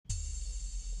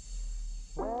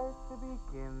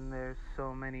And there's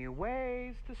so many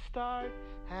ways to start.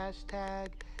 Hashtag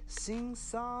Sing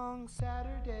Song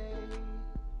Saturday.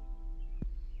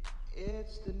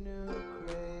 It's the new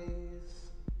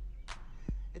craze.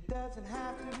 It doesn't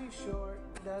have to be short,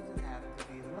 it doesn't have to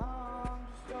be long.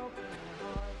 Just open your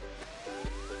heart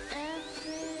and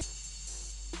sing.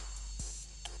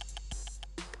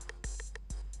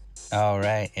 All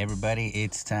right, everybody,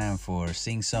 it's time for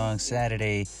Sing Song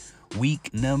Saturday,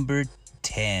 week number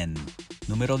 10.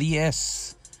 Numero 10.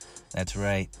 That's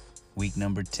right, week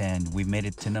number 10. We've made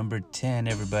it to number 10,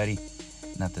 everybody.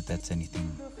 Not that that's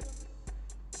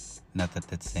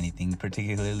anything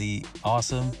particularly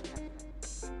awesome.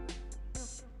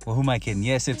 Well, who am I kidding?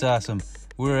 Yes, it's awesome.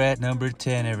 We're at number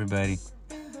 10, everybody.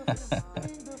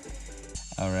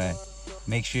 All right.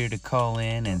 Make sure to call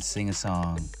in and sing a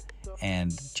song.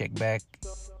 And check back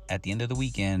at the end of the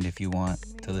weekend if you want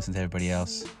to listen to everybody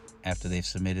else after they've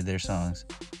submitted their songs.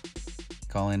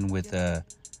 Call in with a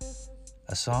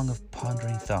song of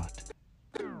pondering thought.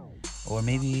 Or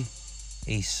maybe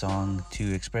a song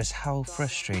to express how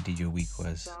frustrated your week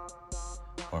was.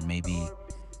 Or maybe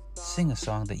sing a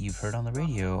song that you've heard on the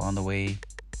radio on the way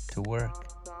to work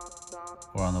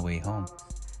or on the way home.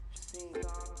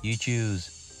 You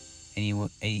choose.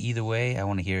 Either way, I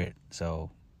want to hear it. So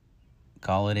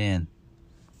call it in.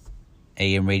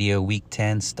 AM Radio Week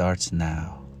 10 starts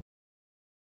now.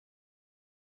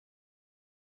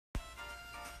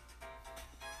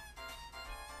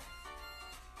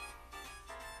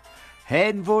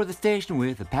 Heading for the station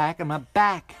with a pack on my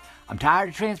back. I'm tired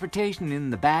of transportation in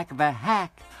the back of a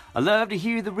hack. I love to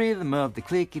hear the rhythm of the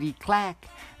clickety-clack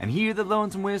and hear the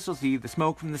lonesome whistle, see the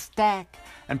smoke from the stack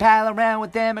and pal around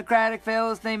with Democratic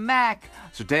fellas named Mac.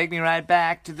 So take me right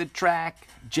back to the track,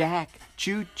 Jack.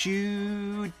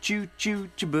 Choo-choo, choo-choo,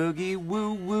 cha-boogie,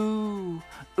 woo-woo.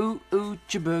 Ooh-ooh,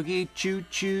 cha-boogie,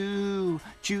 choo-choo,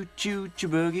 choo-choo,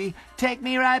 cha-boogie. Take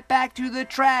me right back to the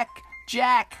track,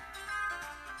 Jack.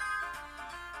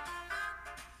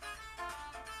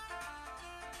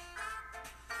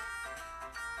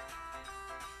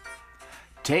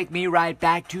 Take me right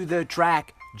back to the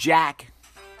track, Jack.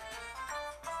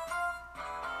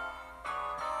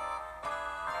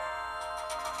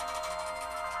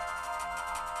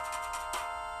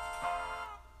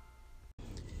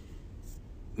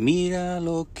 Mira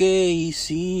lo que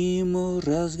hicimos,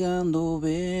 rasgando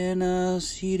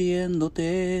venas,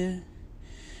 hiriéndote.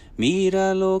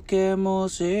 Mira lo que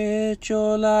hemos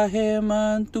hecho, la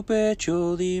gema en tu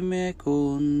pecho, dime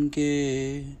con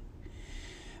qué.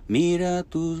 Mira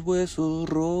tus huesos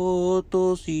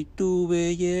rotos y tu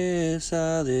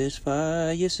belleza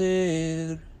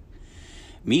desfallecer.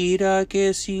 Mira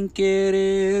que sin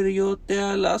querer yo te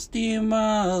he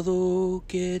lastimado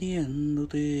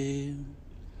queriéndote.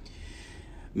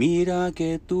 Mira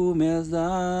que tú me has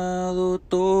dado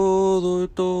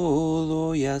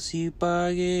todo y así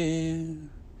pagué.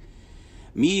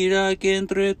 Mira que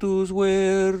entre tus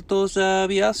huertos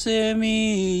había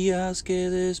semillas que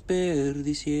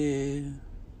desperdicié.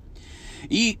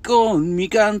 Y con mi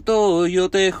canto yo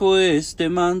tejo este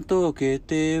manto que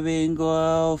te vengo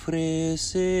a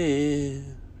ofrecer,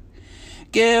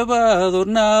 que va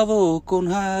adornado con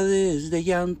jades de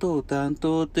llanto,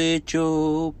 tanto te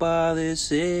echó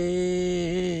padecer.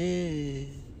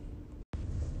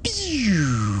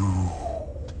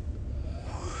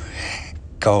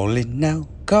 Calling now,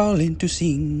 calling to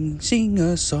sing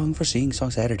a song for Sing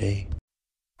Song Saturday.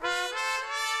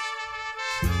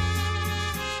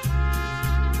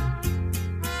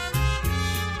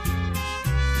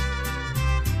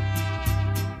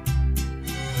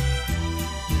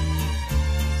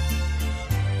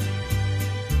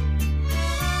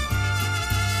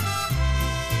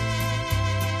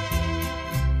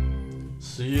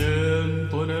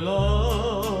 Siento en el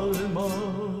alma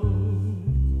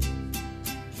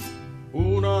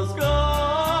unas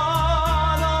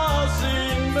ganas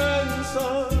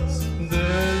inmensas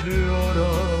de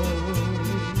llorar.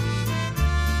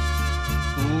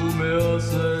 Tú me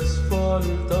haces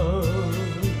falta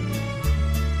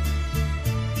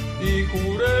y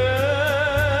juré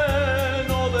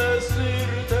no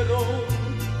decírtelo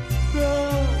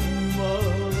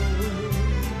jamás.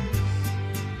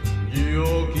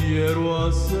 Yo quiero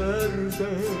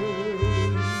hacerte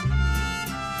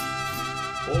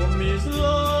con mis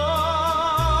lágrimas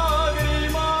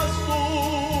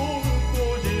un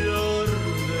collar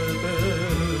de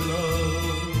perlas.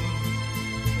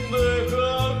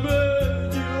 Déjame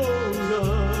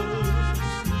llorar,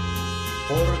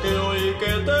 porque hoy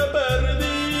que te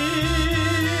perdí,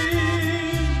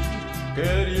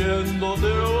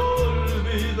 queriéndote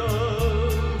olvidar,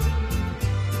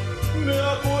 me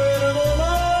acuerdo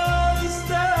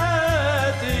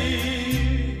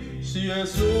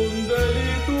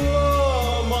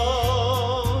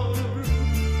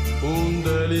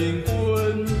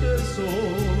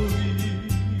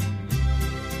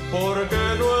porque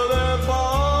no he de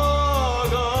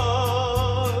pagar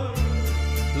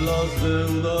las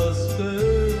deudas de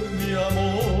mi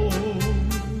amor.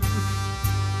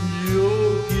 Yo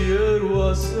quiero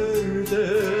hacerte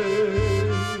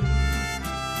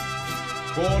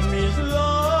con mis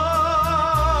lágrimas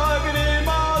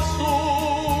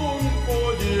un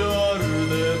collar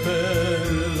de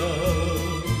perlas.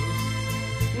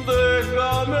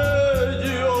 Déjame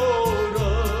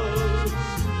llorar,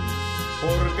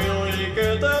 porque hoy que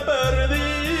te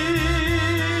perdí,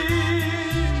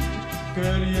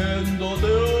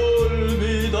 queriéndote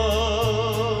olvidar,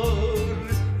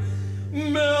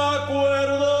 me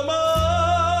acuerdo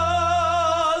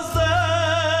más de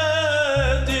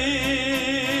ti.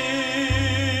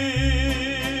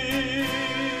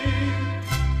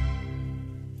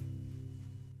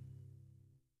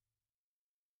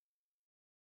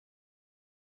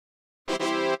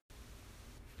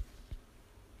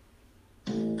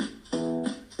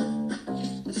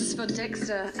 This is for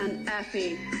Dexter and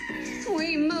Affy.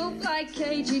 We move like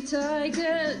cagey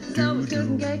tigers, though we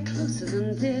couldn't get closer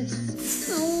than this.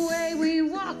 The way we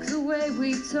walk, the way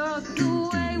we talk, the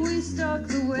way we stalk,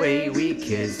 the way we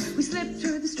kiss. We slip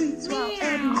through the streets while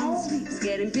everyone sleeps,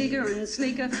 getting bigger and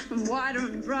sleeker and wider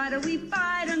and brighter. We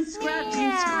fight and scratch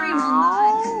and scream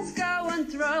all night. Let's go and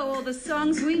throw all the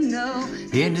songs we know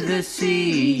Into the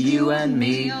sea, you and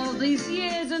me. All these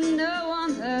years and no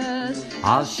one heard.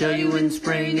 I'll show you in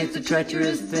spring, it's a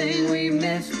treacherous thing we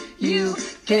miss. You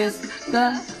kiss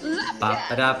the ba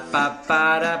ba da ba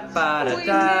ba da ba da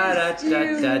da da da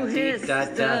da dee da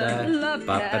da da ba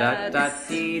ba da da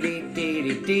dee dee dee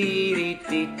dee dee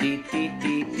dee dee dee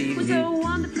dee dee Was so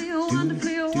wonderfully,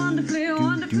 wonderfully, wonderfully,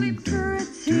 wonderfully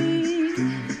pretty.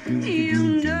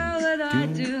 You know that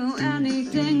I'd do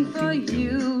anything for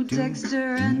you,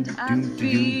 Dexter and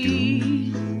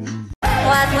Affy.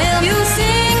 What will you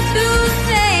sing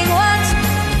today? What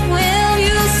will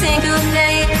you sing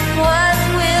today? What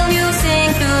will you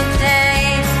sing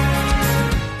today?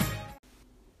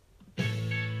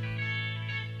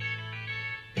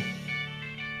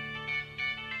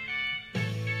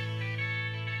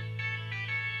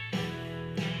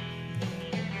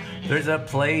 There's a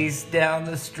place down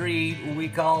the street we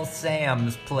call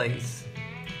Sam's Place.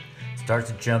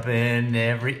 Starts jumping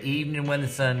every evening when the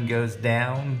sun goes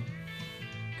down.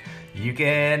 You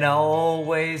can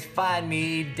always find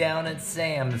me down at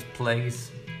Sam's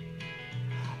Place,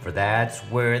 for that's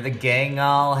where the gang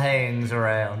all hangs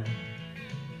around.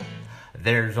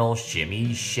 There's old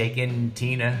Shimmy Shakin'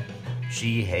 Tina,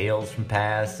 she hails from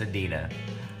Pasadena.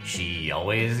 She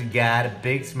always got a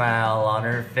big smile on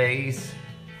her face.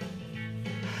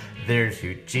 There's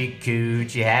Hoochie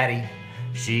Coochie Hattie,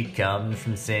 she comes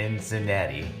from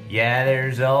Cincinnati. Yeah,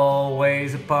 there's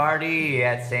always a party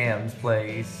at Sam's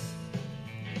Place.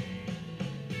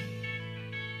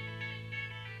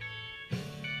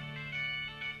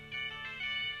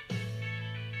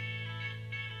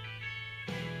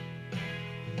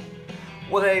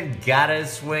 Well, they've got a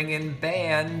swinging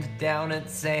band down at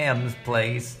Sam's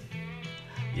Place.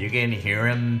 You can hear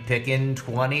 'em picking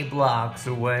 20 blocks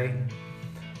away.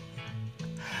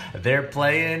 They're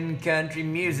playing country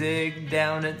music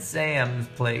down at Sam's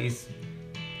Place,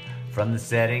 from the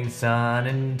setting sun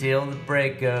until the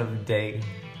break of day.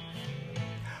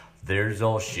 There's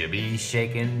old Shibby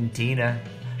Shakin' Tina,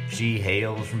 she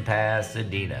hails from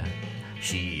Pasadena.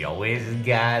 She always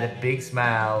got a big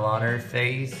smile on her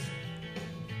face.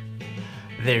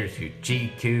 There's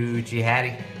Hoochie Coochie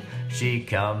Hattie, she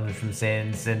comes from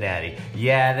Cincinnati.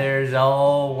 Yeah, there's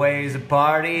always a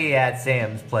party at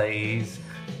Sam's Place,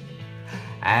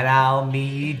 and I'll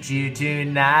meet you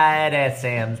tonight at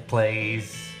Sam's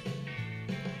Place.